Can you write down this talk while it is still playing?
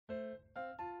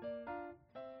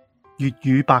粵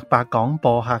語白白講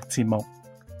播客節目，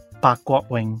白國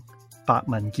榮、白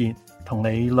文傑同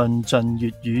你論盡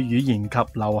粵語語言及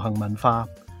流行文化，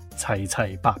齊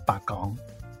齊白白講。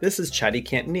This is Chatty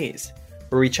Cantonese,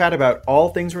 where we chat about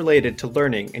all things related to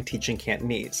learning and teaching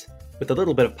Cantonese, with a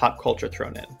little bit of pop culture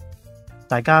thrown in.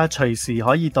 大家隨時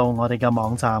可以到我哋嘅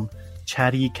網站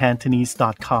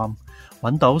chattycantonese.com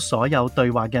揾到所有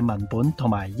對話嘅文本同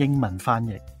埋英文翻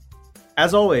譯。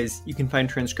As always, you can find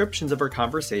transcriptions of our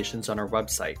conversations on our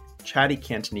website,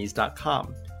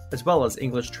 chattycantonese.com, as well as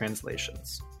English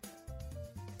translations.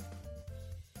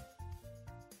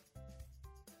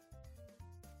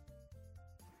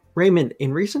 Raymond,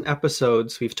 in recent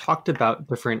episodes, we've talked about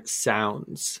different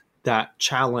sounds that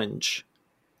challenge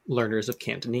learners of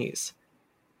Cantonese.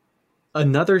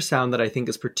 Another sound that I think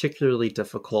is particularly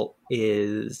difficult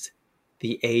is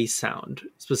the A sound,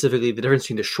 specifically the difference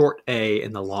between the short A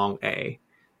and the long A.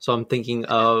 So I'm thinking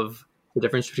of the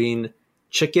difference between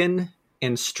chicken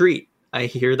and street. I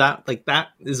hear that, that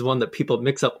is one that people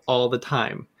mix up all the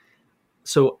time.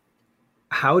 So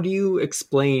how do you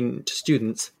explain to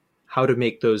students how to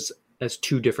make those as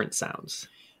two different sounds?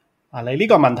 你呢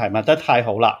個問題問得太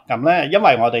好啦。咁咧，因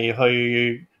為我哋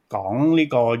去講呢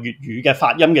個粵語嘅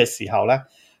發音嘅時候咧，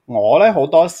我咧好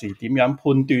多時點樣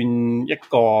判斷一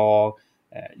個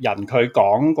人佢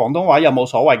講廣東話有冇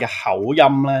所謂嘅口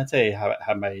音咧，即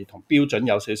係咪同標準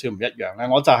有少少唔一樣咧？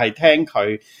我就係聽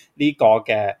佢呢個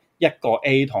嘅一個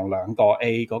A 同兩個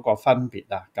A 嗰個分別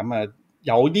啊。咁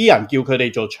有啲人叫佢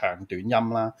哋做長短音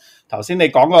啦。頭先你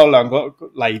講嗰兩個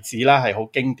例子啦，係好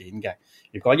經典嘅。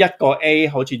如果一個 A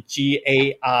好似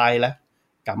GAI 咧，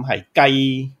咁係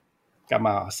雞，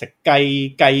咁食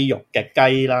雞肉嘅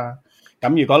雞啦。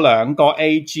咁如果兩個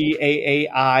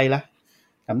AGAAI 咧，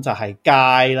咁就係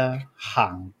街啦、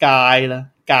行街啦、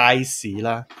街市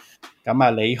啦。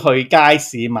咁你去街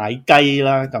市買雞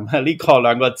啦，咁呢個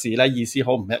兩個字咧意思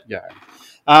好唔一樣。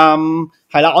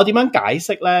係啦，我點樣解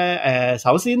釋咧？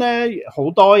首先咧，好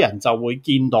多人就會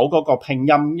見到嗰個拼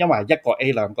音，因為一個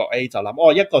A 兩個 A 就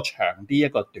諗一個長啲，一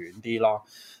個短啲咯。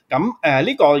咁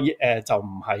呢個就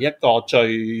唔係一個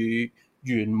最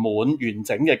圓滿完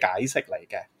整嘅解釋嚟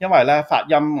嘅，因為咧發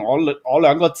音我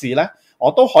兩個字咧，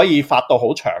我都可以發到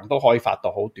好長，都可以發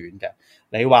到好短嘅。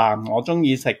你話我中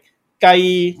意食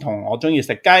雞同我中意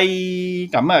食雞，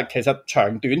咁其實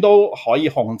長短都可以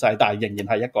控制，但係仍然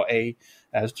係一個 A。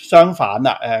相反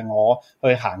啦，我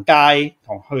去行街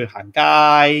同去行街，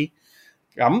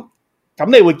咁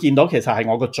你會見到其實係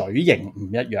我個嘴型唔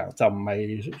一樣，就唔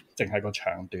係淨係個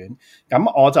長短。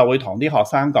咁我就會同啲學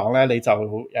生講咧，你就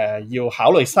要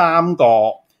考慮3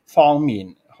個方面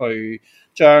去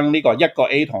將呢個一個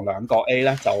A 同兩個 A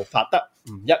咧就發得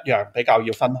唔一樣，比較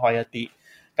要分開一啲。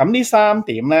咁呢3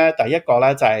點咧，第一個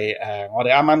咧就係我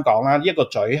哋啱啱講啦，一個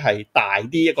嘴係大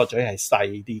啲，一個嘴係細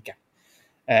啲嘅。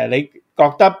你覺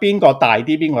得邊個大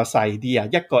啲，邊個細啲啊？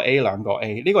一個 A 兩個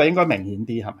A， 呢個應該明顯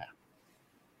啲係咪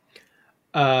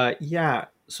啊？Yeah.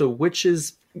 So which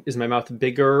is my mouth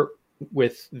bigger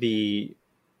with the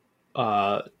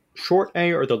short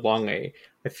A or the long A?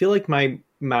 I feel like my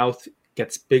mouth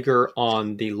gets bigger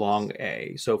on the long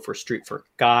A. So for street, for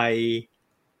guy,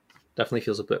 definitely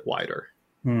feels a bit wider.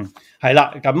 係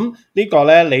啦，咁呢個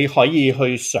咧你可以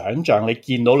去想像，你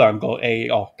見到兩個 A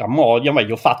咁我因為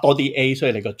要發多啲 A， 所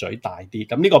以你個嘴大啲，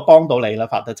咁呢個幫到你啦，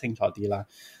發得清楚啲啦。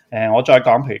我再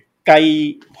講，譬如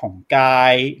雞同街，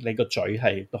你個嘴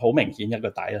係好明顯一個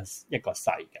大一個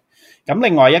細嘅。咁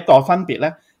另外一個分別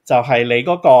咧，就係你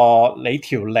你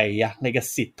條脷啊，你嘅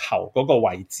舌頭嗰個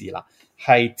位置啦，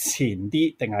係前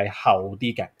啲定係後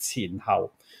啲嘅，前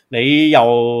後。你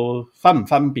又分唔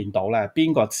分辨到咧？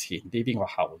邊個前啲，邊個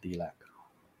後啲咧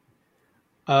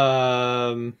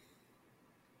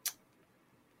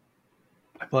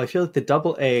？Well, I feel like the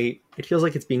double A, it feels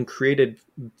like it's being created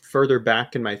further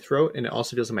back in my throat, and it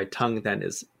also feels like my tongue then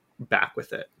is back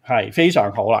with it. 係非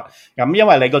常好啦。咁因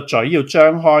為你個嘴要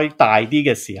張開大啲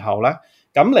嘅時候咧，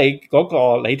咁你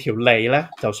你條脷咧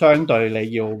就相對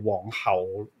你要往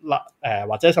後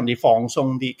或者甚至放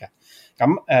鬆啲嘅。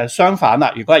咁相反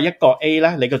啦，如果係一個 A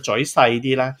咧，你個嘴細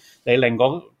啲咧，你令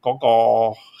嗰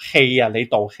個氣啊，你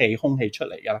道氣空氣出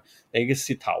嚟嘅，你嘅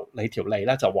舌頭你條脷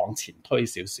咧就往前推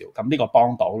少少，咁呢個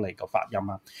幫到你個發音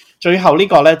啦。最後呢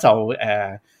個咧就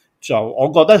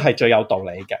我覺得係最有道理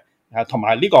嘅，同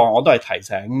埋呢個我都係提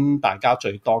醒大家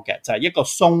最多嘅，就係一個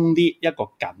鬆啲，一個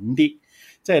緊啲，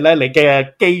即係咧你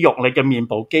嘅肌肉，你嘅面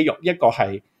部肌肉一個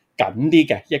係緊啲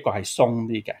嘅，一個係鬆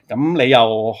啲嘅。咁你又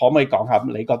可唔可以講下，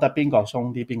你覺得邊個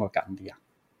鬆啲，邊個緊啲啊？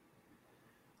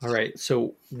 All right,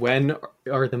 so when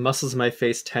are the muscles in my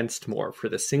face tensed more, for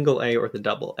the single A or the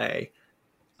double A?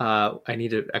 I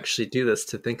need to actually do this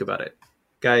to think about it.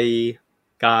 Gai.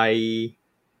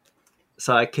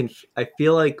 So I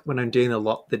feel like when I'm doing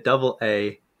the double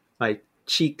A, my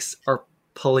cheeks are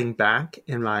pulling back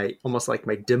and almost like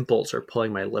my dimples are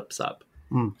pulling my lips up.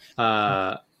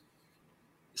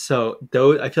 So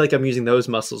those, I feel like I'm using those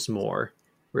muscles more.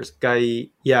 Whereas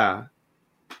gai,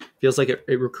 feels like it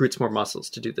recruits more muscles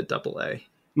to do the double A.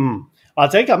 或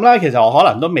者咁啦，其實我可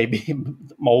能都未必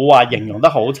冇話形容得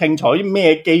好清楚啲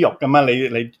咩肌肉咁嘛，你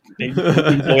面部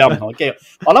有唔同嘅肌肉。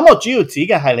我諗我主要指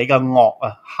嘅係你嘅顎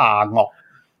下顎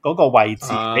嗰個位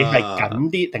置，你係緊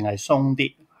啲定係鬆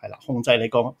啲，係啦，控制你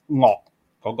個顎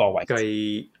嗰個位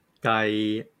置。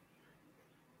gai.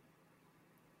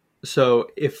 So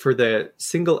if for the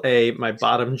single A, my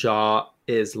bottom jaw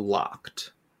is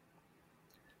locked,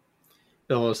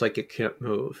 almost like it can't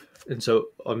move. And so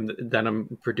then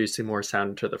I'm producing more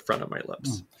sound to the front of my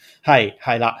lips.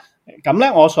 係啦，咁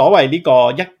咧我所謂呢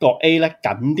個一個 A 咧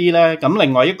緊啲咧，咁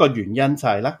另外一個原因就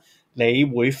係咧，你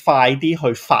會快啲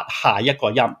去發下一個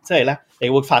音，即係咧你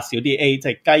會發少啲 A， 即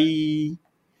係雞，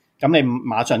咁你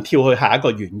馬上跳去下一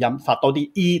個元音，發多啲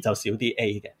E 就少啲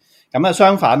A 嘅。咁啊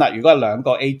相反啦，如果係兩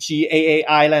個 A G A A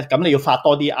I 咧，咁你要發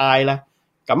多啲 I 咧，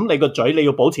咁你個嘴你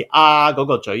要保持 R 嗰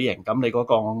個嘴型，咁你嗰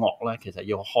個顎咧其實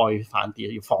要開翻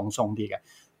啲，要放鬆啲嘅。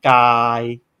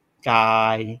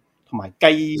街同埋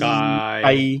雞，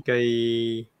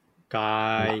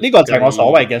呢個就係我所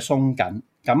謂嘅鬆緊。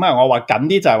咁啊，我話緊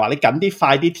啲就係話你緊啲，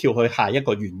快啲跳去下一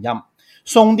個元音。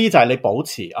鬆啲就係你保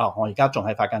持我而家仲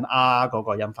係發緊 R 嗰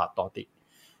個音發多啲。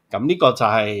咁呢個就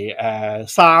係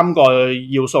三個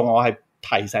要素，我係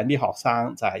提醒啲學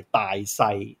生就係大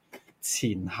細、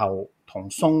前後同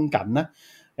鬆緊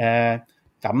咧。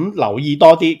咁留意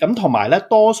多啲。咁同埋咧，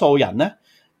多數人咧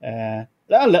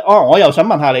我又想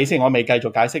問下你先，我未繼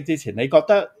續解釋之前，你覺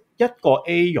得一個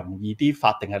A 容易啲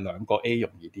發定係兩個 A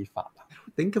容易啲發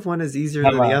I think of one as easier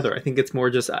than the other. I think it's more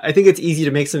I think it's easy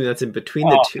to make something that's in between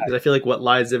the two, because I feel like what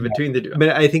lies in between the two. But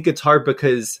I think it's hard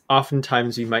because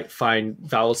oftentimes we might find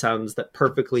vowel sounds that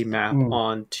perfectly map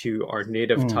onto our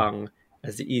native tongue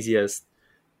as the easiest.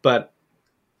 But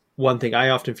one thing I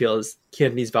often feel is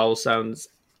Cantonese vowel sounds,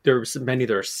 there are many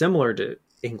that are similar to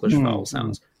English vowel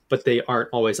sounds, but they aren't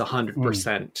always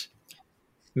 100%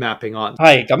 mapping on.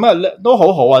 係咁啊，都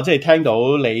好好啊！即係聽到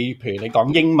你，譬如你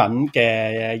講英文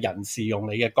嘅人士用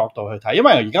你嘅角度去睇，因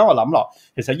為而家我諗落，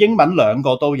其實英文兩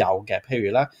個都有嘅。譬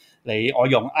如咧，我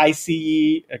用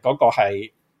ICE 嗰個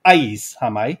係 eyes 係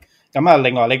咪？咁啊，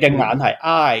另外你嘅眼係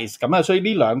eyes，咁啊，所以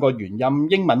呢兩個元音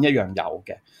英文一樣有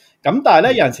嘅。咁但係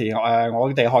咧有陣時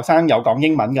我哋學生有講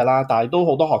英文㗎啦，但係都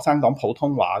好多學生講普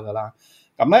通話㗎啦。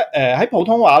咁咧喺普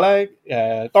通話咧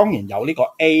當然有呢個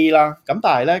A 啦，咁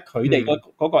但係咧佢哋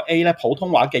嗰個 A 咧普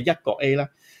通話嘅一個 A 咧，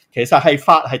其實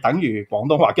係等於廣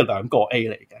東話嘅兩個 A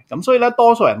嚟嘅。咁所以咧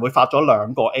多數人會發咗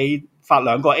兩個 A， 發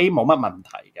兩個 A 冇乜問題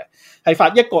嘅，係發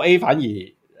一個 A 反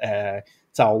而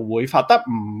就會發得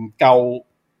唔夠，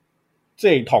即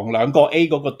係同兩個 A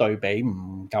嗰個對比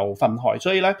唔夠分開。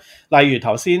所以咧，例如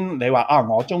頭先你話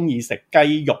我中意食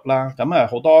雞肉啦，咁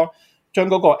好多將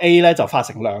嗰個 A 咧就發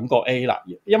成兩個 A 啦，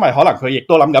因為可能佢亦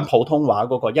都諗緊普通話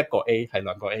嗰個一個 A 係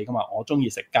兩個 A 噶嘛，我中意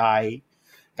食雞，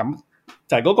咁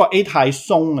就係嗰個 A 太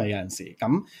鬆啊有陣時，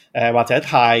咁或者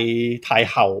太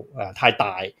厚太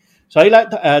大，所以咧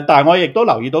但係我亦都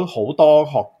留意到好多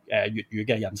學粵語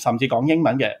嘅人，甚至講英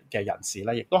文嘅人士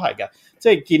咧，亦都係嘅，即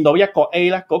係見到一個 A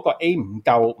咧，嗰個 A 唔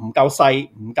夠細，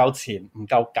唔夠前，唔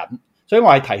夠緊。所以我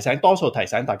係多數提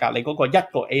醒大家，你嗰個一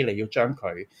個 A 你要將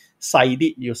佢細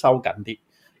啲，要收緊啲。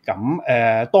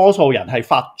咁多數人係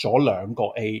發咗兩個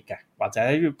A 嘅，或者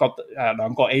覺得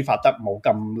兩個 A 發得冇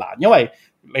咁難，因為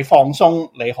你放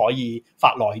鬆你可以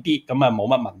發耐啲，咁冇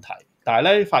乜問題。但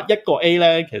係咧發一個 A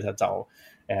咧，其實就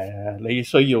你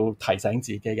需要提醒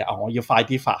自己嘅，我要快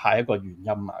啲發下一個元音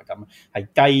啊，咁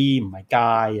係雞唔係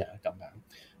街啊，咁樣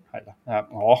係啦。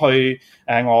我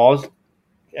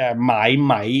買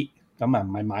米。咁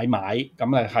唔係買買，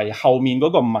咁係後面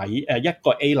嗰個米一個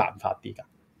A 難發啲㗎。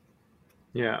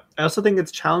Yeah, I also think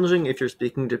it's challenging if you're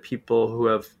speaking to people who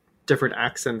have different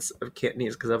accents of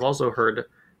Cantonese, because I've also heard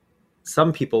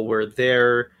some people where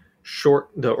their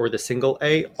or the single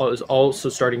A is also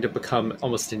starting to become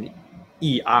almost an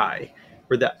EI,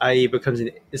 where the I becomes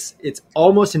it's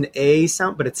almost an A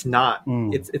sound, but it's not.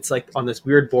 It's like on this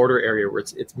weird border area where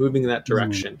it's moving in that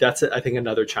direction. That's I think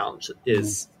another challenge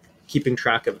is keeping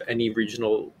track of any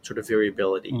regional sort of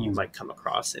variability you might come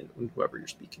across in whoever you're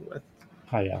speaking with.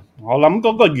 係啊，我諗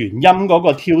嗰個元音嗰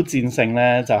個挑戰性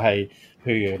咧，就係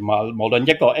譬如無論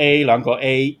一個 A 兩個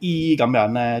A E 咁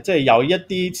樣咧，即係有一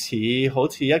啲似好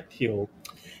似一條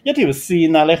一條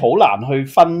線啊，你好難去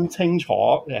分清楚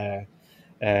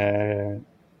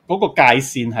嗰個界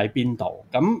線喺邊度。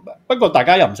咁不過大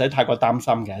家又唔使太過擔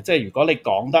心嘅，即係如果你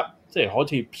講得即係好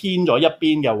似偏咗一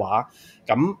邊嘅話，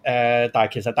咁但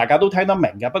係其實大家都聽得明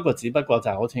嘅，不過只不過就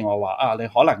係好似我話啊，你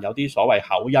可能有啲所謂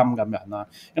口音咁樣啦，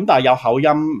咁但係有口音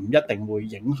唔一定會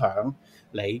影響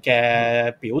你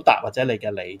嘅表達或者你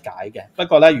嘅理解嘅。不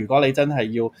過咧，如果你真係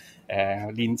要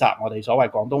練習我哋所謂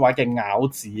廣東話嘅咬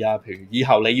字啊，譬如以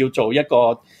後你要做一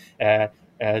個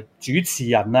主持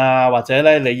人啊，或者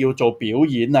咧你要做表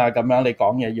演啊，咁樣你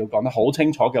講嘢要講得好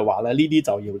清楚嘅話咧，呢啲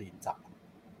就要練習。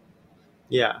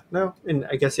Yeah, no, and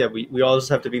I guess, we all just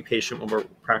have to be patient when we're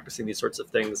practicing these sorts of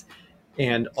things.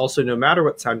 And also, no matter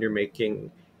what sound you're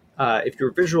making, if you're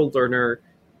a visual learner,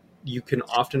 you can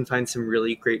often find some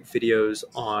really great videos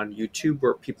on YouTube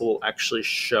where people will actually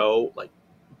show, like,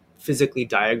 physically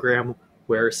diagram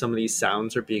where some of these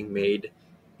sounds are being made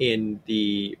in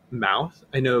the mouth.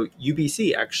 I know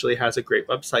UBC actually has a great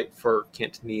website for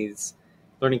Cantonese,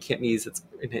 learning Cantonese.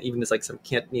 It even has like some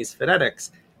Cantonese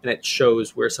phonetics, and it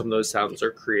shows where some of those sounds are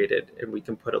created, and we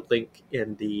can put a link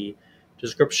in the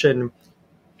description.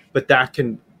 But that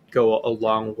can go a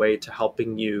long way to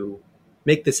helping you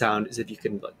make the sound, is if you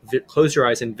can close your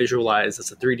eyes and visualize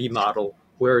as a 3D model,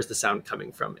 where is the sound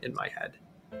coming from in my head.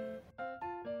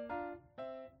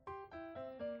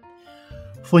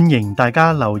 歡迎大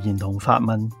家留言同發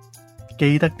問，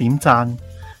記得點讚、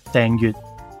訂閱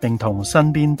並同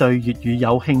身邊對粵語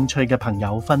有興趣嘅朋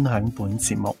友分享本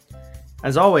節目。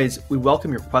As always, we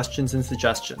welcome your questions and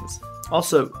suggestions.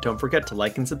 Also, don't forget to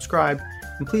like and subscribe,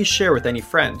 and please share with any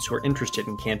friends who are interested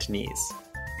in Cantonese.